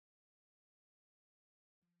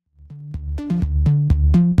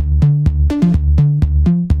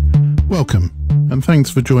Welcome, and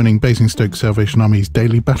thanks for joining Basingstoke Salvation Army's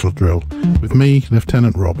daily battle drill with me,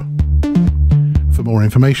 Lieutenant Rob. For more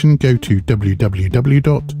information, go to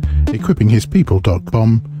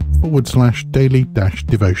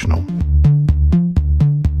www.equippinghispeople.com/daily-devotional.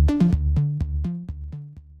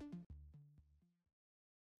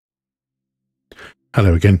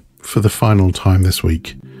 Hello again, for the final time this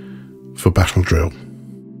week, for battle drill.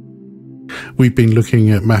 We've been looking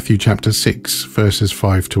at Matthew chapter 6, verses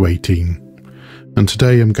 5 to 18, and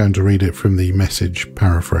today I'm going to read it from the Message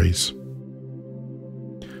paraphrase.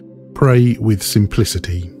 Pray with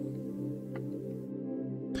simplicity.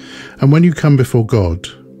 And when you come before God,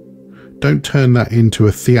 don't turn that into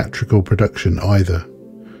a theatrical production either.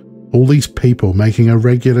 All these people making a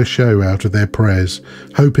regular show out of their prayers,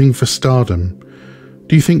 hoping for stardom.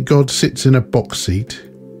 Do you think God sits in a box seat?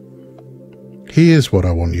 Here's what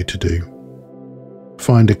I want you to do.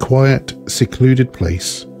 Find a quiet, secluded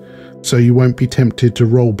place so you won't be tempted to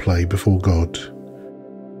role-play before God.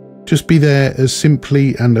 Just be there as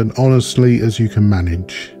simply and as honestly as you can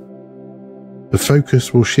manage. The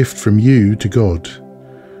focus will shift from you to God,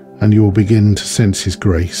 and you will begin to sense His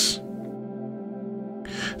grace.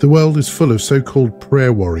 The world is full of so-called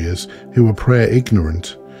prayer warriors who are prayer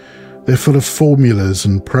ignorant. They're full of formulas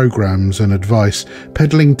and programs and advice,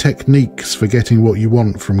 peddling techniques for getting what you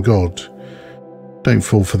want from God. Don't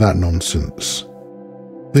fall for that nonsense.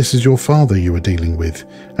 This is your Father you are dealing with,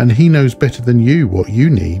 and He knows better than you what you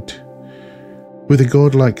need. With a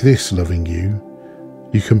God like this loving you,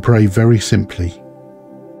 you can pray very simply.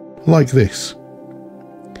 Like this.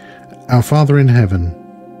 Our Father in heaven,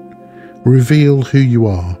 reveal who you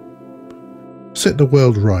are. Set the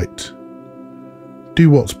world right.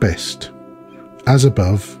 Do what's best. As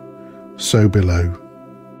above, so below.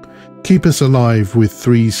 Keep us alive with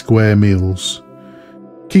 3 square meals.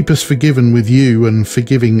 Keep us forgiven with you and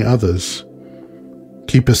forgiving others.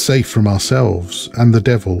 Keep us safe from ourselves and the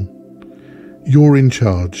devil. You're in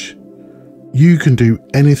charge. You can do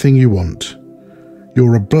anything you want.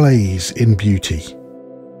 You're ablaze in beauty.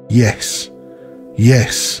 Yes,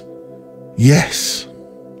 yes, yes.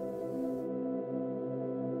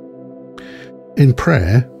 In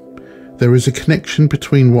prayer, there is a connection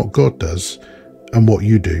between what God does and what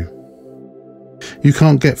you do. You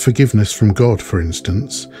can't get forgiveness from God, for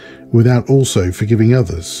instance, without also forgiving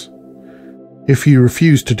others. If you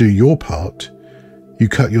refuse to do your part, you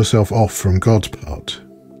cut yourself off from God's part.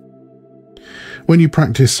 When you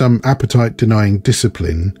practice some appetite-denying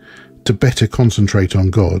discipline to better concentrate on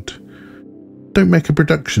God, don't make a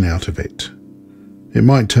production out of it. It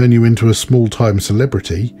might turn you into a small-time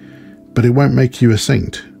celebrity, but it won't make you a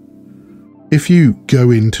saint. If you go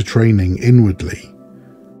into training inwardly,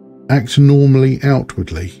 act normally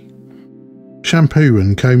outwardly. Shampoo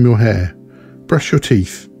and comb your hair, brush your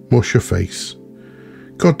teeth, wash your face.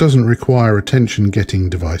 God doesn't require attention-getting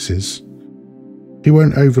devices. He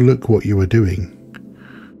won't overlook what you are doing.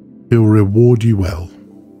 He'll reward you well.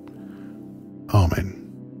 Amen.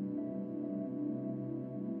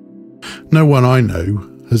 No one I know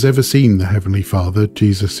has ever seen the Heavenly Father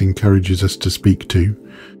Jesus encourages us to speak to.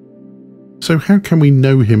 So how can we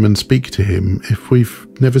know Him and speak to Him if we've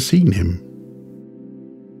never seen Him?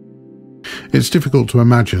 It's difficult to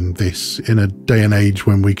imagine this in a day and age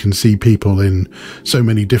when we can see people in so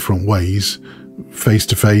many different ways, face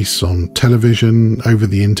to face, on television, over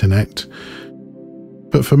the internet.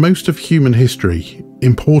 But for most of human history,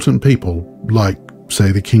 important people, like,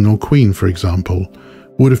 say, the King or Queen, for example,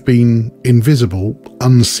 would have been invisible,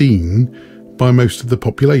 unseen by most of the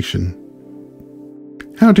population.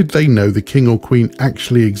 How did they know the King or Queen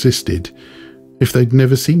actually existed if they'd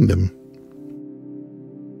never seen them?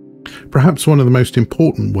 Perhaps one of the most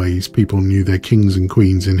important ways people knew their kings and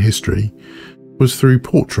queens in history was through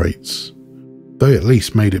portraits. They at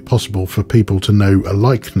least made it possible for people to know a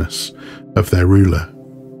likeness of their ruler.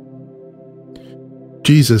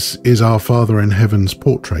 Jesus is our Father in Heaven's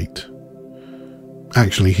portrait.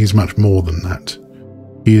 Actually, He's much more than that.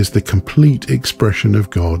 He is the complete expression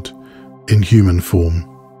of God in human form.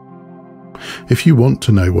 If you want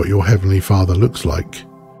to know what your Heavenly Father looks like,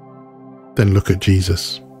 then look at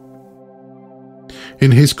Jesus.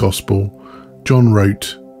 In his Gospel, John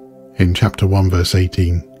wrote in chapter 1 verse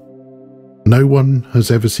 18, "No one has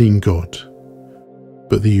ever seen God,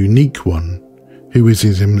 but the unique one who is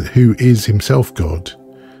himself God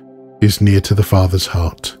is near to the Father's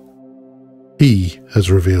heart. He has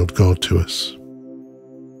revealed God to us."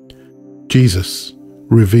 Jesus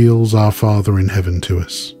reveals our Father in heaven to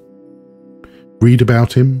us. Read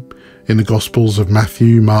about Him in the Gospels of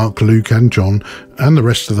Matthew, Mark, Luke and John and the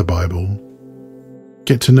rest of the Bible.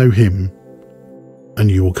 Get to know Him and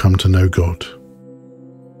you will come to know God.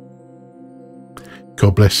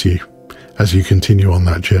 God bless you as you continue on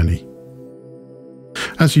that journey.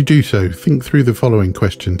 As you do so, think through the following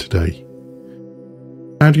question today.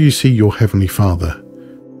 How do you see your Heavenly Father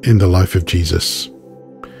in the life of Jesus?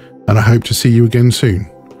 And I hope to see you again soon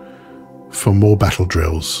for more battle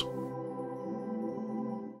drills.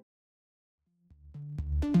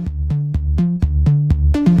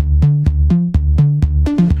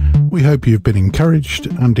 We hope you've been encouraged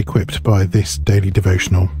and equipped by this daily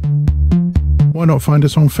devotional. Why not find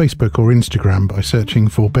us on Facebook or Instagram by searching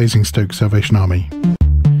for Basingstoke Salvation Army?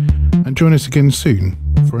 And join us again soon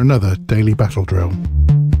for another daily battle drill.